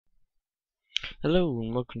Hello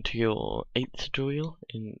and welcome to your 8th tutorial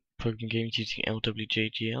in programming games using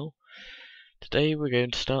LWJGL. Today we're going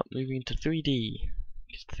to start moving into 3D,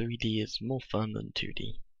 because 3D is more fun than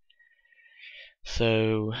 2D.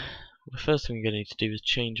 So the first thing we're going to need to do is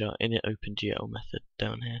change our init OpenGL method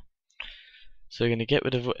down here. So we're going to get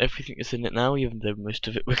rid of everything that's in it now, even though most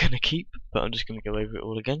of it we're going to keep, but I'm just going to go over it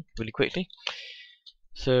all again really quickly.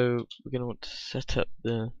 So we're going to want to set up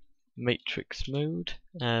the matrix mode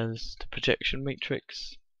as the projection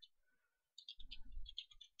matrix.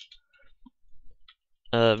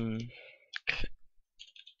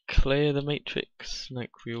 Clear the matrix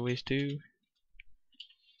like we always do,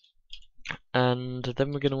 and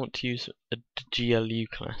then we're going to want to use a GLU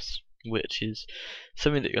class, which is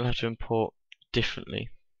something that you'll have to import differently.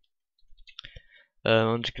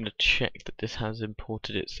 I'm just going to check that this has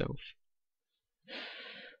imported itself.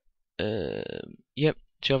 Yep,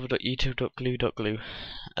 java.util.glu.glu.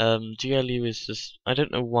 GLU is just, I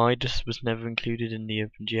don't know why this was never included in the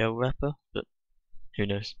OpenGL wrapper, but who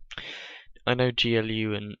knows. I know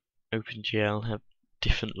GLU and OpenGL have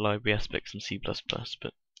different library aspects in C++, but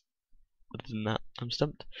other than that, I'm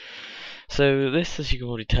stumped. So this, as you can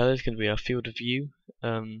already tell, is going to be our field of view. I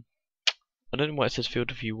don't know why it says field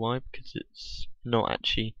of view Y, because it's not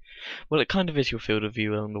actually, well, it kind of is your field of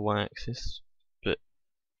view along the Y-axis, but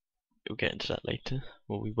we'll get into that later.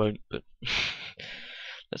 Well, we won't, but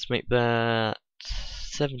let's make that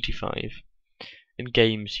 75. In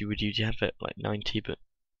games, you would usually have it like 90, but,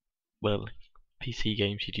 well, PC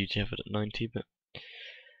games you'd usually have it at 90, but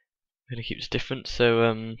we're going to keep this different.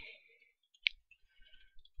 So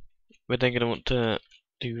we're then going to want to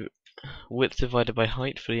do width divided by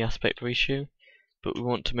height for the aspect ratio, but we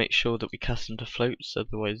want to make sure that we cast them to floats,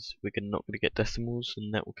 otherwise we're not going to get decimals,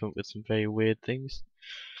 and that will come up with some very weird things.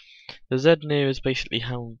 The Z near is basically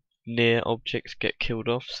how near objects get killed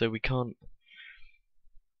off, so we can't.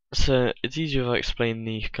 So it's easier if I explain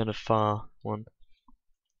the kind of far one.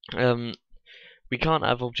 We can't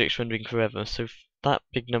have objects rendering forever, so that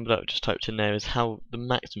big number that I just typed in there is how the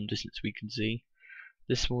maximum distance we can see.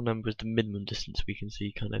 This small number is the minimum distance we can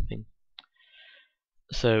see, kind of thing.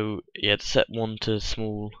 So yeah, to set 1 to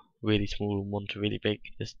small, really small, and 1 to really big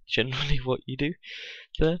is generally what you do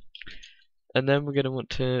there. And then we're going to want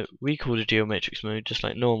to recall the geometrics mode just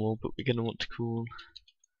like normal, but we're going to want to call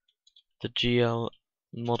the GL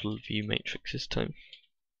model view matrix this time.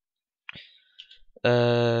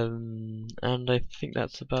 And I think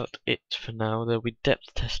that's about it for now. There'll be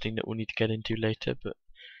depth testing that we'll need to get into later, but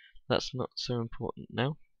that's not so important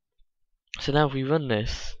now. So now if we run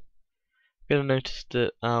this, we're going to notice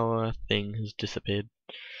that our thing has disappeared,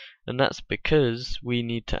 and that's because we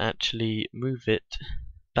need to actually move it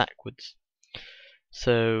backwards.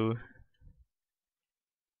 So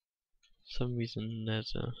for some reason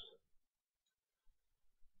there's a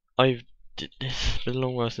it's been a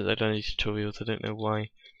long while since I've done these tutorials. I don't know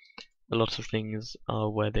why a lot of things are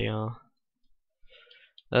where they are.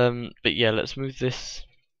 But yeah, let's move this.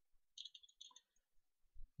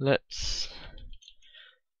 Let's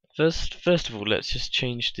first of all, let's just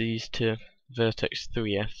change these to vertex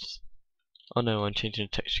 3fs. Oh no, I'm changing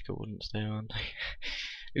the texture coordinates there, aren't I?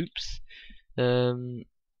 Oops. Naught.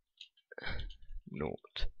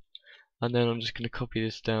 And then I'm just going to copy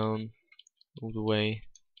this down all the way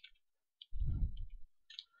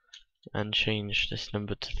and change this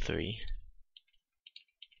number to 3.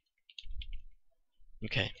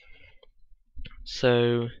 Okay.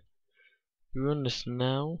 So we run this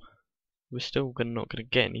now. We're still not going to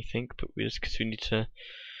get anything, but we're just because we need to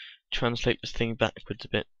translate this thing backwards a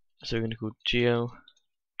bit. So we're going to call gl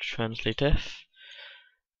translate f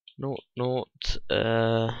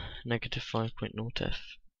negative 5.0f.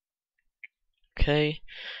 Okay,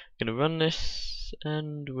 I'm going to run this,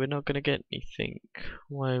 and we're not going to get anything.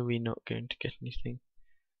 Why are we not going to get anything?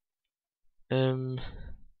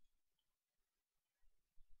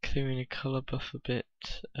 Clearing the color buff a bit.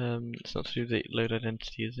 It's not to do with the load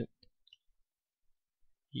identity, is it?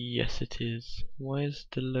 Yes, it is. Why is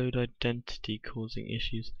the load identity causing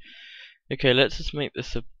issues? Okay, let's just make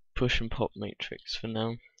this a push and pop matrix for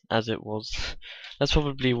now, as it was. That's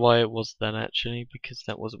probably why it was that, actually, because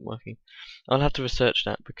that wasn't working. I'll have to research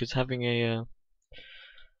that, because having a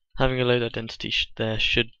load identity there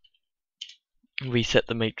should reset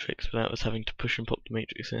the matrix without us having to push and pop the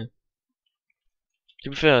matrix here. To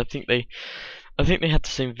be fair, I think they had the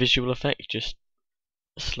same visual effect, just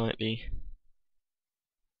slightly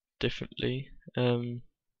differently.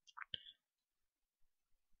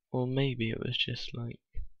 Or maybe it was just like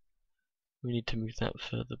we need to move that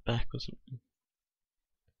further back or something.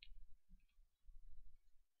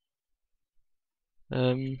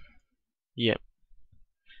 Yep.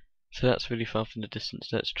 So that's really far from the distance.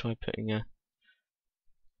 Let's try putting a...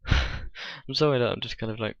 I'm sorry that I'm just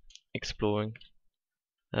kind of like exploring.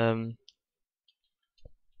 Where am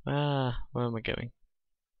I going?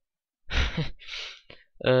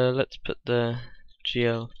 Let's put the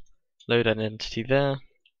GL load identity there.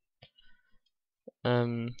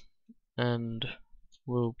 And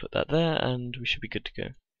we'll put that there, and we should be good to go.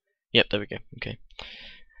 Yep, there we go. Okay.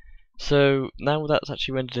 So now that's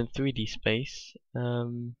actually rendered in 3D space,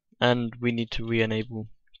 and we need to re-enable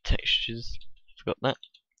textures. Forgot that.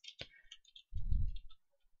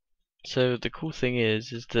 So the cool thing is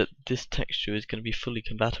that this texture is going to be fully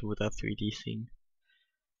compatible with our 3D scene.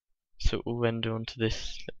 So it will render onto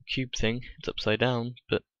this cube thing. It's upside down,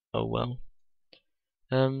 but oh well.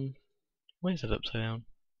 Why is it upside down?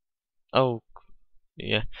 Oh,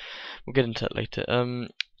 yeah, we'll get into that later.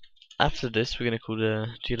 After this, we're going to call the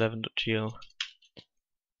G11.gl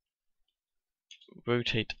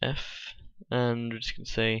rotate F, and we're just going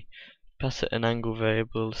to say pass it an angle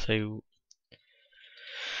variable. So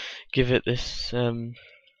give it this, and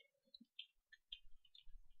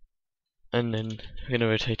then we're going to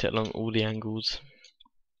rotate it along all the angles.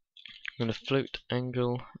 I'm going to float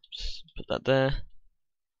angle. Oops, put that there.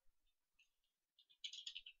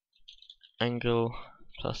 Angle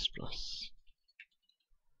plus plus.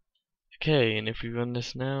 Okay, and if we run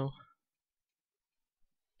this now,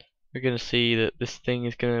 we're going to see that this thing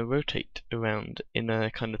is going to rotate around in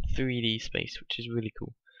a kind of 3D space, which is really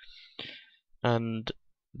cool. And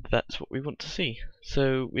that's what we want to see.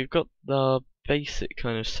 So we've got the basic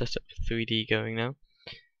kind of setup for 3D going now.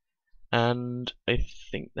 And I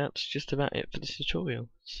think that's just about it for this tutorial.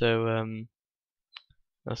 So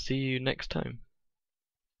I'll see you next time.